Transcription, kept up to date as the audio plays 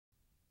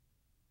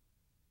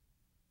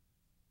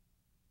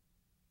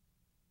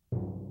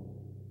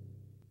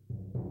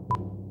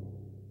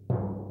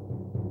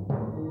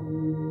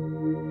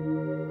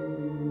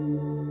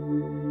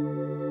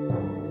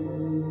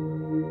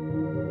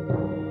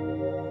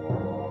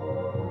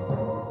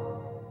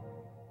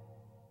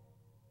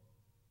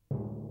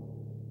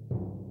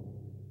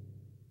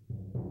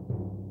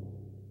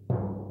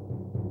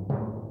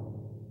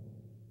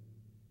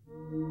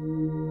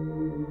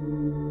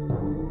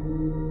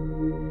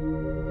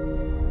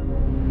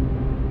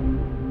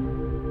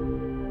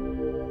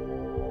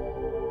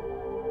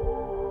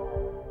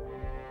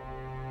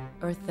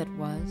Earth that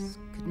was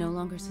could no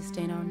longer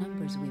sustain our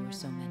numbers, we were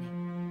so many.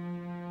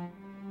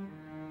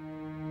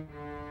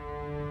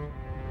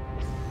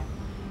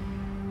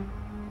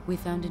 We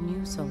found a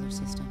new solar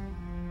system,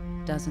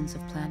 dozens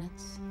of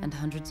planets and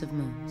hundreds of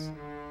moons.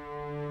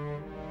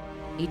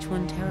 Each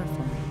one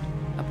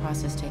terraformed, a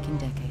process taking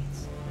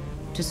decades,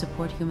 to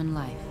support human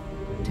life,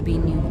 to be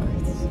new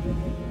Earths.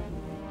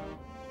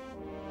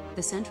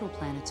 The central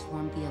planets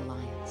formed the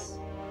Alliance,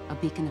 a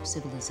beacon of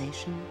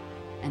civilization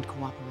and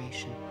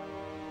cooperation.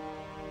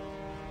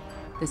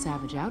 The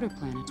savage outer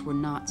planets were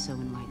not so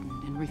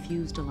enlightened and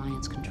refused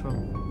Alliance control.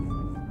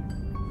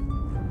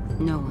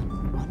 No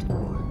one wanted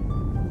war.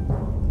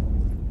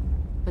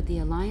 But the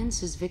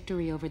Alliance's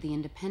victory over the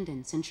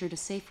Independents ensured a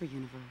safer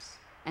universe,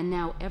 and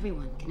now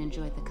everyone can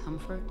enjoy the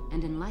comfort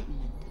and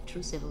enlightenment of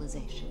true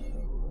civilization.